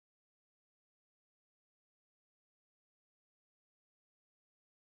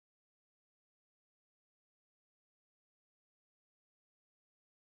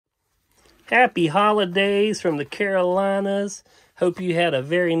Happy holidays from the Carolinas. Hope you had a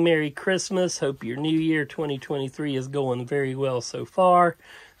very Merry Christmas. Hope your new year 2023 is going very well so far.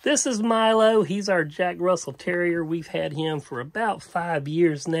 This is Milo. He's our Jack Russell Terrier. We've had him for about 5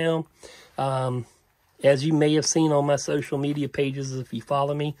 years now. As you may have seen on my social media pages, if you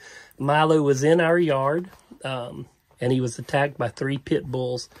follow me, Milo was in our yard, and he was attacked by 3 pit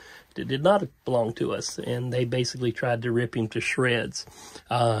bulls that did not belong to us, and they basically tried to rip him to shreds.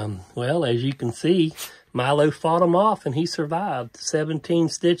 Well, as you can see, Milo fought him off, and he survived. 17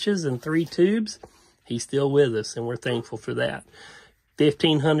 stitches and 3 tubes. He's still with us, and we're thankful for that.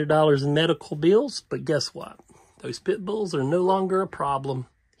 $1,500 in medical bills, but guess what? Those pit bulls are no longer a problem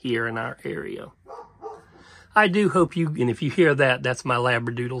here in our area. I do hope you, and if you hear that, that's my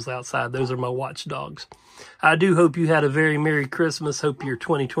Labradoodles outside. Those are my watchdogs. I do hope you had a very Merry Christmas. Hope your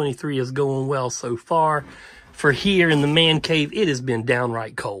 2023 is going well so far. For here in the man cave, it has been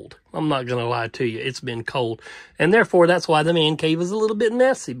downright cold. I'm not going to lie to you. It's been cold. And therefore, that's why the man cave is a little bit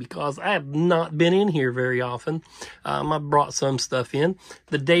messy, because I have not been in here very often. I brought some stuff in.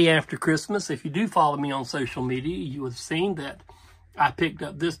 The day after Christmas, if you do follow me on social media, you have seen that I picked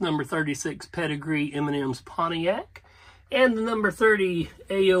up this number 36 Pedigree M&M's Pontiac and the number 30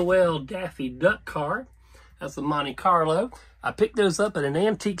 AOL Daffy Duck car. That's a Monte Carlo. I picked those up at an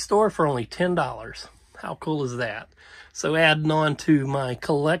antique store for only $10. How cool is that? So adding on to my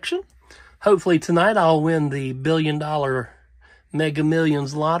collection. Hopefully tonight I'll win the $1 billion Mega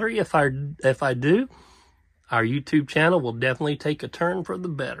Millions lottery. If I do, our YouTube channel will definitely take a turn for the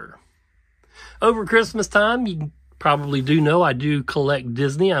better. Over Christmas time, you probably do know I do collect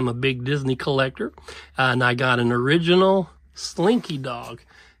Disney. I'm a big Disney collector. And I got an original Slinky dog.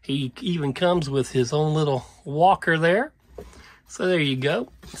 He even comes with his own little walker there. So there you go.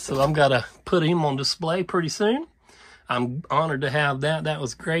 So I'm going to put him on display pretty soon. I'm honored to have that. That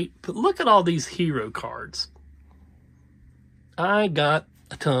was great. But look at all these hero cards. I got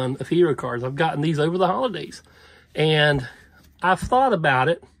a ton of hero cards. I've gotten these over the holidays. And I've thought about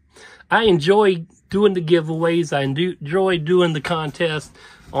it. I enjoy doing the giveaways. I enjoy doing the contest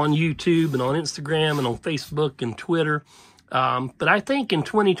on YouTube and on Instagram and on Facebook and Twitter. But I think in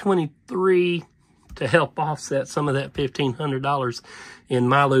 2023, to help offset some of that $1,500 in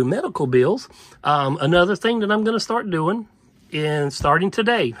Milo medical bills, another thing that I'm going to start doing, and starting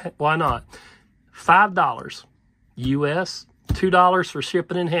today, why not? $5 US, $2 for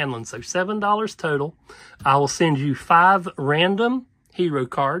shipping and handling, so $7 total. I will send you 5 random hero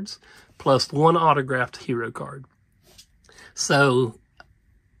cards plus 1 autographed hero card. So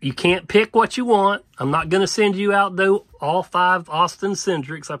you can't pick what you want. I'm not going to send you out, though, all 5 Austin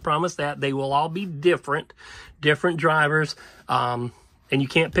Centrics. I promise that. They will all be different drivers. And you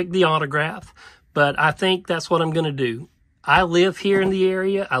can't pick the autograph. But I think that's what I'm going to do. I live here in the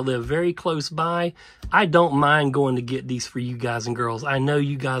area. I live very close by. I don't mind going to get these for you guys and girls. I know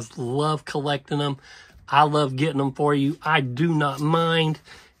you guys love collecting them. I love getting them for you. I do not mind.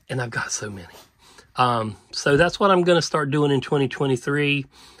 And I've got so many. So that's what I'm going to start doing in 2023.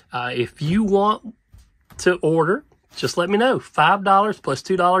 If you want to order, just let me know. $5 plus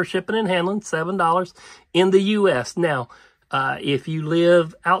 $2 shipping and handling, $7 in the U.S. Now, if you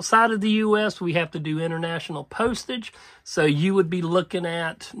live outside of the U.S., we have to do international postage. So you would be looking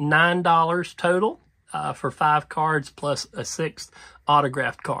at $9 total for 5 cards plus a 6th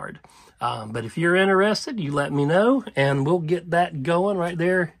autographed card. But if you're interested, you let me know, and we'll get that going. Right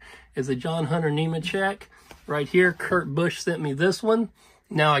there is a John Hunter Nemechek. Right here, Kurt Busch sent me this one.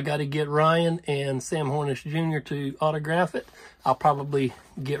 Now I got to get Ryan and Sam Hornish Jr. to autograph it. I'll probably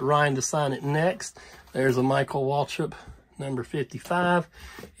get Ryan to sign it next. There's a Michael Waltrip, number 55.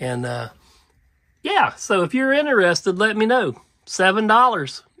 And, yeah, so if you're interested, let me know.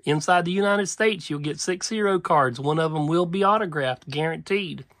 $7. Inside the United States, you'll get 6 hero cards. One of them will be autographed,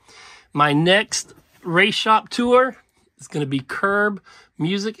 guaranteed. My next race shop tour is going to be Curb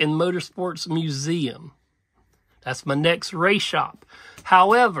Music and Motorsports Museum. That's my next race shop.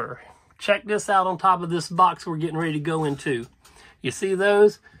 However, check this out on top of this box we're getting ready to go into. You see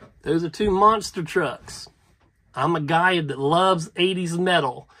those? Those are 2 monster trucks. I'm a guy that loves 80s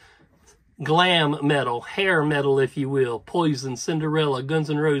metal, glam metal, hair metal, if you will, Poison, Cinderella, Guns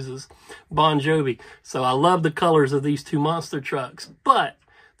N' Roses, Bon Jovi. So I love the colors of these 2 monster trucks. But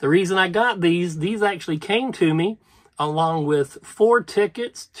the reason I got these actually came to me along with 4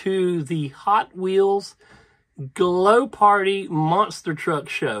 tickets to the Hot Wheels Glow Party Monster Truck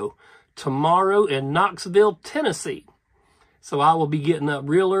Show tomorrow in Knoxville, Tennessee. So I will be getting up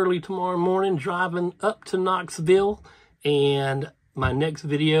real early tomorrow morning, driving up to Knoxville, and my next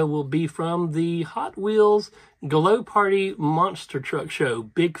video will be from the Hot Wheels Glow Party Monster Truck Show.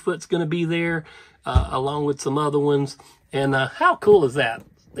 Bigfoot's going to be there, along with some other ones. And how cool is that?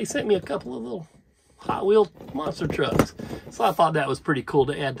 They sent me a couple of little Hot Wheels monster trucks. So I thought that was pretty cool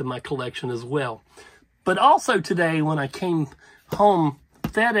to add to my collection as well. But also today, when I came home,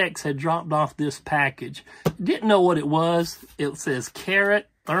 FedEx had dropped off this package. Didn't know what it was. It says carrot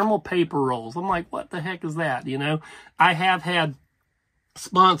thermal paper rolls. I'm like, what the heck is that? You know, I have had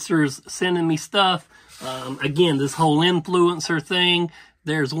sponsors sending me stuff. Again, this whole influencer thing.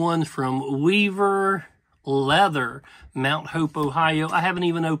 There's one from Weaver Leather, Mount Hope, Ohio. I haven't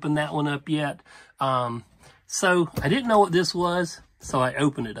even opened that one up yet. So I didn't know what this was, so I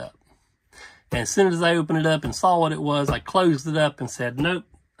opened it up. And as soon as I opened it up and saw what it was, I closed it up and said, nope,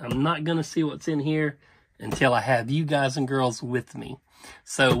 I'm not going to see what's in here until I have you guys and girls with me.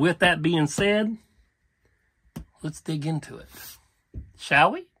 So with that being said, let's dig into it.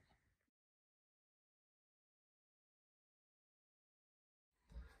 Shall we?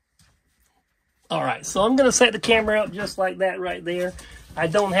 All right, so I'm going to set the camera up just like that right there. I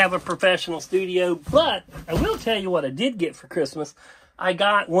don't have a professional studio, but I will tell you what I did get for Christmas. I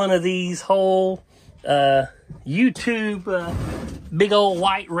got one of these whole YouTube big old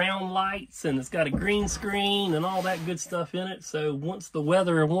white round lights, and it's got a green screen and all that good stuff in it. So once the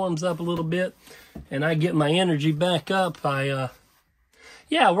weather warms up a little bit and I get my energy back up,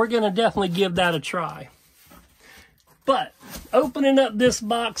 yeah, we're going to definitely give that a try. But opening up this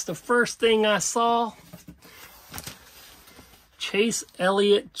box, the first thing I saw, Chase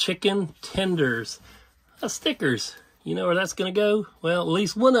Elliott chicken tenders, stickers. You know where that's going to go? Well, at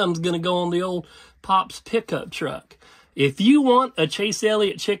least one of them's going to go on the old Pop's pickup truck. If you want a Chase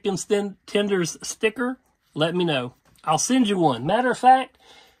Elliott chicken tenders sticker, let me know. I'll send you one. Matter of fact,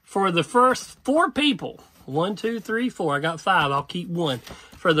 for the first 4 people, 1, 2, 3, 4, I got 5, I'll keep 1.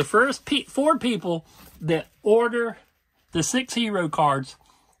 For the first 4 people that order the 6 hero cards,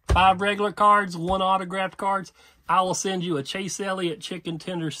 5 regular cards, 1 autographed cards, I will send you a Chase Elliott chicken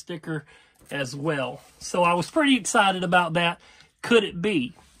tender sticker as well. So I was pretty excited about that. Could it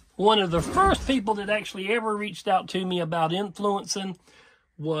be? One of the first people that actually ever reached out to me about influencing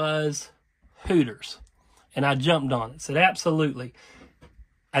was Hooters. And I jumped on it. Said, absolutely.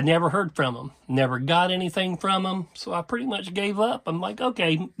 I never heard from them. Never got anything from them. So I pretty much gave up. I'm like,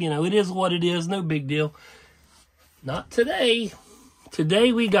 okay, you know, it is what it is. No big deal. Not today.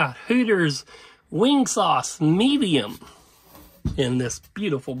 Today we got Hooters wing sauce medium in this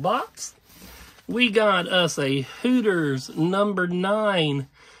beautiful box. We got us a Hooters number 9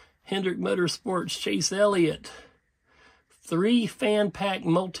 Hendrick Motorsports Chase Elliott 3 fan pack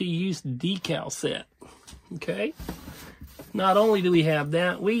multi-use decal set. Okay. Not only do we have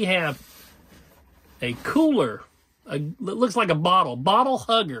that, we have a cooler. It looks like a bottle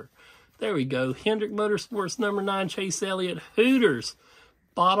hugger. There we go. Hendrick Motorsports number 9 Chase Elliott Hooters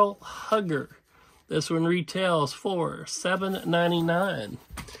bottle hugger. This one retails for $7.99.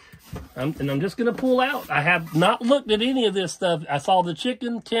 And I'm just going to pull out. I have not looked at any of this stuff. I saw the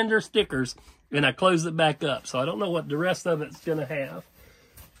chicken tender stickers, and I closed it back up. So I don't know what the rest of it's going to have.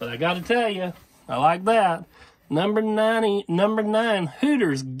 But I got to tell you, I like that. Number 9,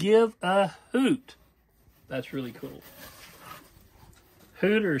 Hooters Give a Hoot. That's really cool.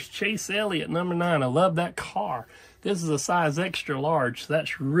 Hooters Chase Elliott number 9. I love that car. This is a size extra large. So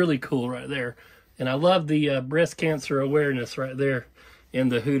that's really cool right there. And I love the breast cancer awareness right there in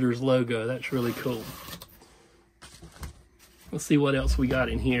the Hooters logo. That's really cool. Let's see what else we got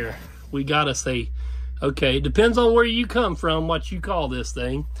in here. We got to say, okay, it depends on where you come from, what you call this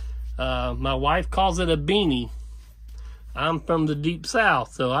thing. My wife calls it a beanie. I'm from the deep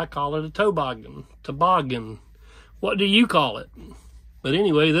south, so I call it a toboggan. Toboggan. What do you call it? But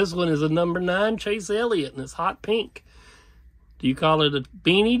anyway, this one is a number 9 Chase Elliott, and it's hot pink. Do you call it a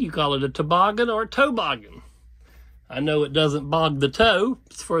beanie? Do you call it a toboggan or a toboggan? I know it doesn't bog the toe.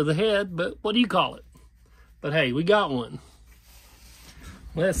 It's for the head, but what do you call it? But hey, we got one.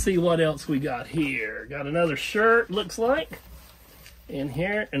 Let's see what else we got here. Got another shirt, looks like, in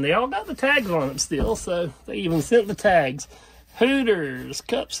here. And they all got the tags on them still, so they even sent the tags. Hooters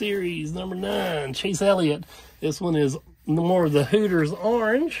Cup Series number 9, Chase Elliott. This one is more of the Hooters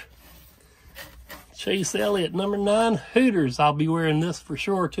orange. Chase Elliott number 9, Hooters. I'll be wearing this for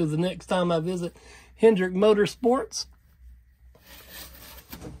sure till the next time I visit Hendrick Motorsports.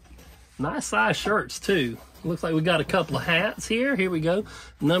 Nice size shirts too. Looks like we got a couple of hats here. Here we go.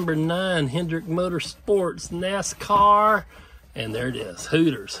 Number 9, Hendrick Motorsports, NASCAR. And there it is,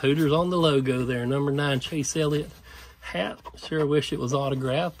 Hooters. Hooters on the logo there. Number 9, Chase Elliott hat. Sure wish it was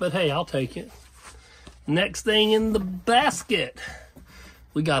autographed, but hey, I'll take it. Next thing in the basket,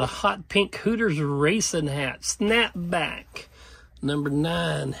 we got a hot pink Hooters racing hat, snapback. Number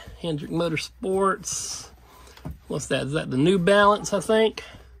 9, Hendrick Motorsports. What's that? Is that the New Balance, I think?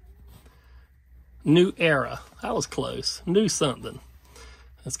 New Era. That was close. New something.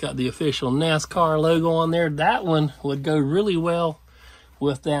 It's got the official NASCAR logo on there. That one would go really well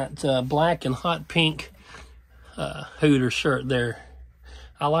with that black and hot pink Hooters shirt there.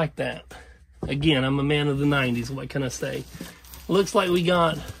 I like that. Again, I'm a man of the 90s. What can I say? Looks like we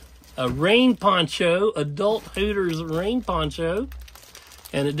got a rain poncho, adult Hooters rain poncho.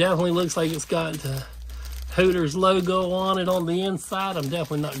 And it definitely looks like it's got the Hooters logo on it on the inside. I'm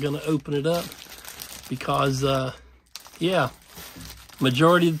definitely not going to open it up because, yeah,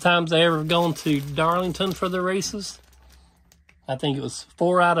 majority of the times I ever gone to Darlington for the races, I think it was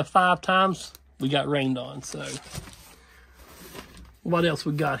 4 out of 5 times we got rained on. So what else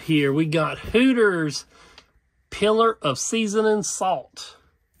we got here? We got Hooters Pillar of Seasoning Salt.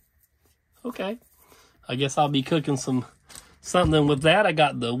 Okay, I guess I'll be cooking something with that. I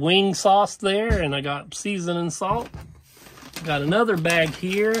got the wing sauce there, and I got seasoning salt. Got another bag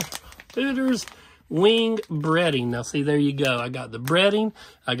here, Hooters wing breading. Now see, there you go. I got the breading,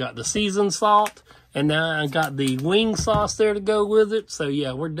 I got the seasoned salt, and now I got the wing sauce there to go with it. So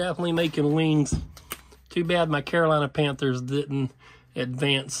yeah, we're definitely making wings. Too bad my Carolina Panthers didn't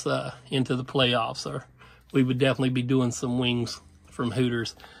advance into the playoffs, or we would definitely be doing some wings from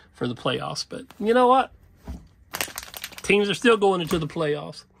Hooters for the playoffs. But you know what? Teams are still going into the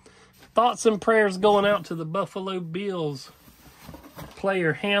playoffs. Thoughts and prayers going out to the Buffalo Bills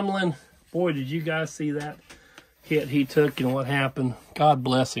player Hamlin. Boy, did you guys see that hit he took and what happened? God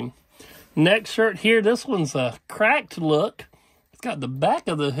bless him. Next shirt here, this one's a cracked look. It's got the back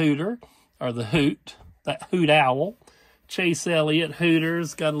of the Hooter, or the Hoot, that Hoot Owl. Chase Elliott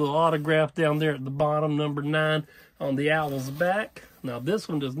Hooters. Got a little autograph down there at the bottom, number 9 on the Owl's back. Now this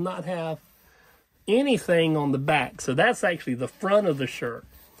one does not have anything on the back, so that's actually the front of the shirt.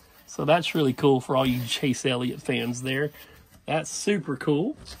 So that's really cool for all you Chase Elliott fans there. That's super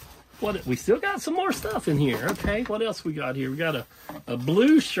cool. We still got some more stuff in here. Okay, what else we got here? We got a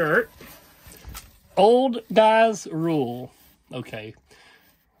blue shirt. Old Guys Rule. Okay,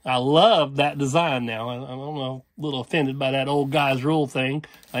 I love that design now. I'm a little offended by that Old Guys Rule thing.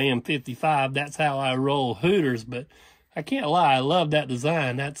 I am 55. That's how I roll Hooters, but I can't lie. I love that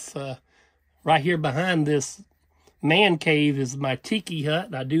design. That's right here behind this man cave is my tiki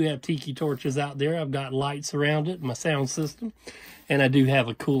hut. I do have tiki torches out there. I've got lights around it, my sound system, and I do have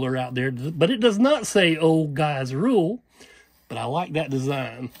a cooler out there. But it does not say Old Guys Rule, but I like that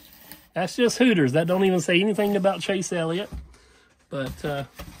design. That's just Hooters. That don't even say anything about Chase Elliott. But,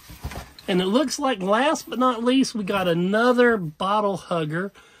 and it looks like last but not least, we got another bottle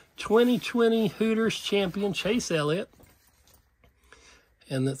hugger, 2020 Hooters champion Chase Elliott.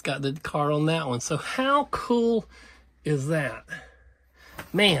 And it's got the car on that one. So how cool is that?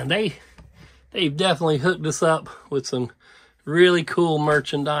 Man, they've definitely hooked us up with some really cool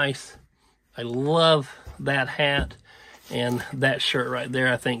merchandise. I love that hat and that shirt right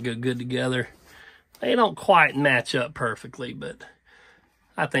there. I think go good together. They don't quite match up perfectly, but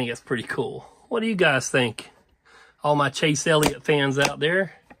I think it's pretty cool. What do you guys think? All my Chase Elliott fans out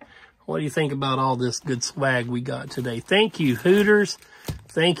there, what do you think about all this good swag we got today? Thank you, Hooters.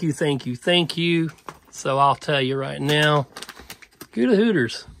 Thank you, thank you, thank you. So I'll tell you right now, go to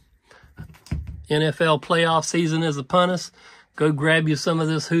Hooters. NFL playoff season is upon us. Go grab you some of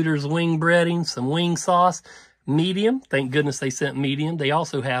this Hooters wing breading, some wing sauce, medium. Thank goodness they sent medium. They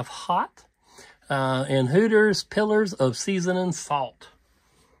also have hot. And Hooters Pillars of Seasoning Salt.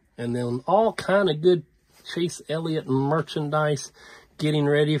 And then all kind of good Chase Elliott merchandise getting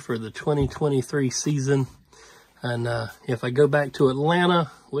ready for the 2023 season. And if I go back to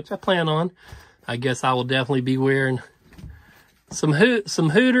Atlanta, which I plan on, I guess I will definitely be wearing some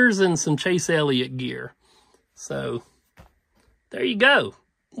Hooters and some Chase Elliott gear. So there you go.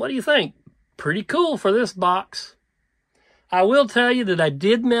 What do you think? Pretty cool for this box. I will tell you that I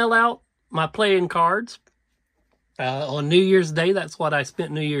did mail out my playing cards on New Year's Day. That's what I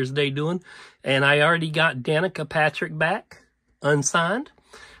spent New Year's Day doing. And I already got Danica Patrick back, unsigned,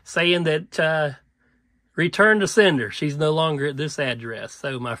 saying that return to sender. She's no longer at this address.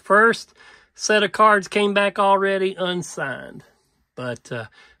 So my first set of cards came back already unsigned. But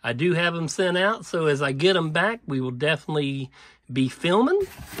I do have them sent out. So as I get them back, we will definitely be filming.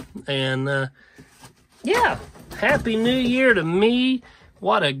 And yeah, Happy New Year to me.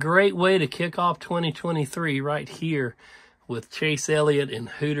 What a great way to kick off 2023 right here with Chase Elliott and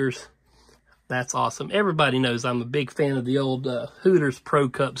Hooters. That's awesome. Everybody knows I'm a big fan of the old Hooters Pro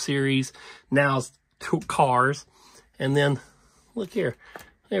Cup series. Now cars. And then, look here.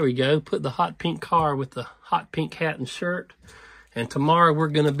 There we go. Put the hot pink car with the hot pink hat and shirt. And tomorrow we're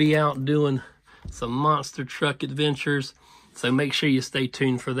going to be out doing some monster truck adventures. So make sure you stay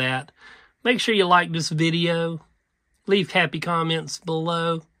tuned for that. Make sure you like this video. Leave happy comments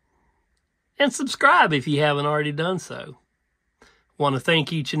below. And subscribe if you haven't already done so. Want to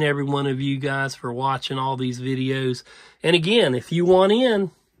thank each and every one of you guys for watching all these videos. And again, if you want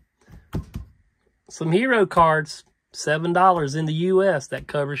in some hero cards, $7 in the US, that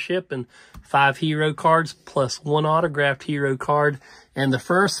covers shipping. 5 hero cards plus 1 autographed hero card. And the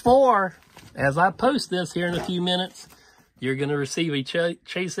first 4, as I post this here in a few minutes, you're going to receive a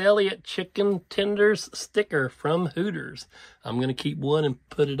Chase Elliott Chicken Tenders sticker from Hooters. I'm going to keep one and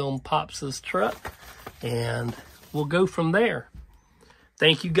put it on Pops' truck. And we'll go from there.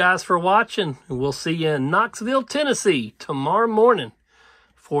 Thank you guys for watching. And we'll see you in Knoxville, Tennessee tomorrow morning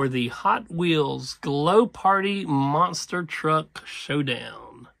for the Hot Wheels Glow Party Monster Truck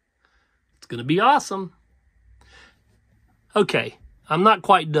Showdown. It's going to be awesome. Okay, I'm not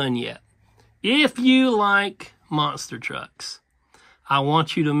quite done yet. If you like monster trucks, I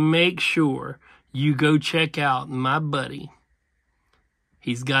want you to make sure you go check out my buddy.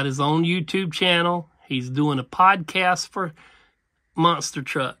 He's got his own YouTube channel. He's doing a podcast for monster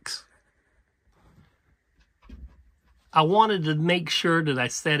trucks. I wanted to make sure that I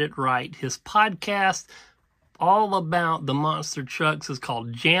said it right. His podcast, all about the monster trucks, is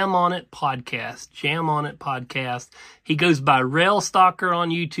called Jam On It Podcast. Jam On It Podcast. He goes by Rail Stalker on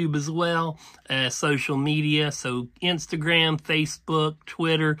YouTube as well as social media. So Instagram, Facebook,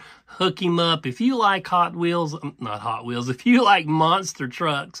 Twitter, hook him up. If you like Hot Wheels, not Hot Wheels, if you like monster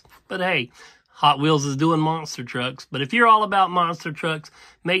trucks, but hey, Hot Wheels is doing monster trucks. But if you're all about monster trucks,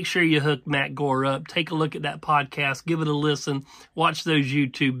 make sure you hook Matt Gore up. Take a look at that podcast. Give it a listen. Watch those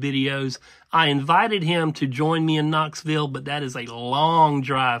YouTube videos. I invited him to join me in Knoxville, but that is a long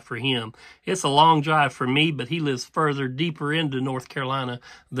drive for him. It's a long drive for me, but he lives further, deeper into North Carolina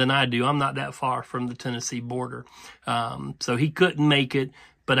than I do. I'm not that far from the Tennessee border. So he couldn't make it.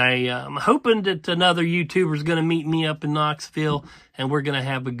 But I'm hoping that another YouTuber is going to meet me up in Knoxville, and we're going to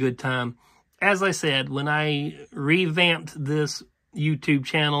have a good time. As I said, when I revamped this YouTube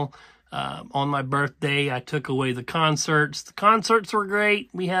channel on my birthday, I took away the concerts. The concerts were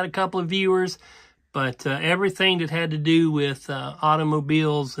great. We had a couple of viewers, but everything that had to do with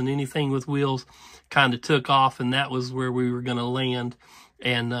automobiles and anything with wheels kind of took off, and that was where we were going to land.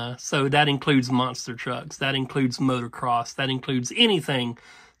 And so that includes monster trucks. That includes motocross. That includes anything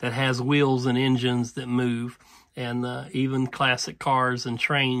that has wheels and engines that move. And even classic cars and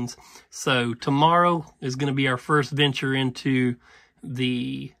trains. So tomorrow is going to be our first venture into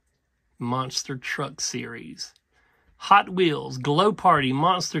the Monster Truck Series. Hot Wheels Glow Party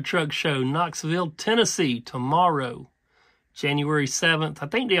Monster Truck Show, Knoxville, Tennessee, tomorrow, January 7th. I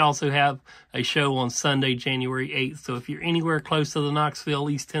think they also have a show on Sunday, January 8th. So if you're anywhere close to the Knoxville,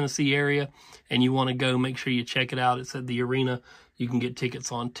 East Tennessee area and you want to go, make sure you check it out. It's at the arena. You can get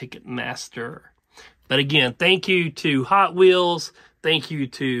tickets on Ticketmaster. But again, thank you to Hot Wheels, thank you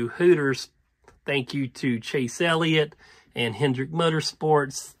to Hooters, thank you to Chase Elliott and Hendrick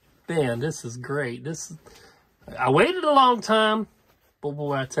Motorsports. Man, this is great. I waited a long time, but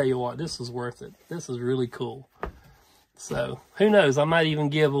boy, I tell you what, this is worth it. This is really cool. So, who knows, I might even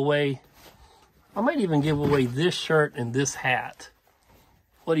give away this shirt and this hat.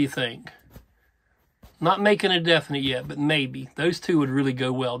 What do you think? Not making a definite yet, but maybe. Those two would really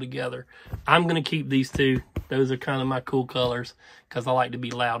go well together. I'm going to keep these two. Those are kind of my cool colors because I like to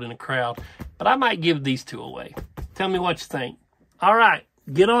be loud in a crowd. But I might give these two away. Tell me what you think. All right,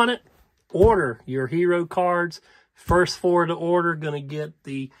 get on it. Order your hero cards. First 4 to order going to get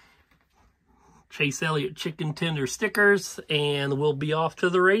the Chase Elliott Chicken Tender stickers. And we'll be off to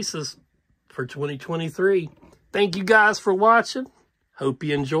the races for 2023. Thank you guys for watching. Hope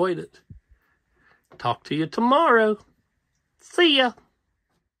you enjoyed it. Talk to you tomorrow. See ya.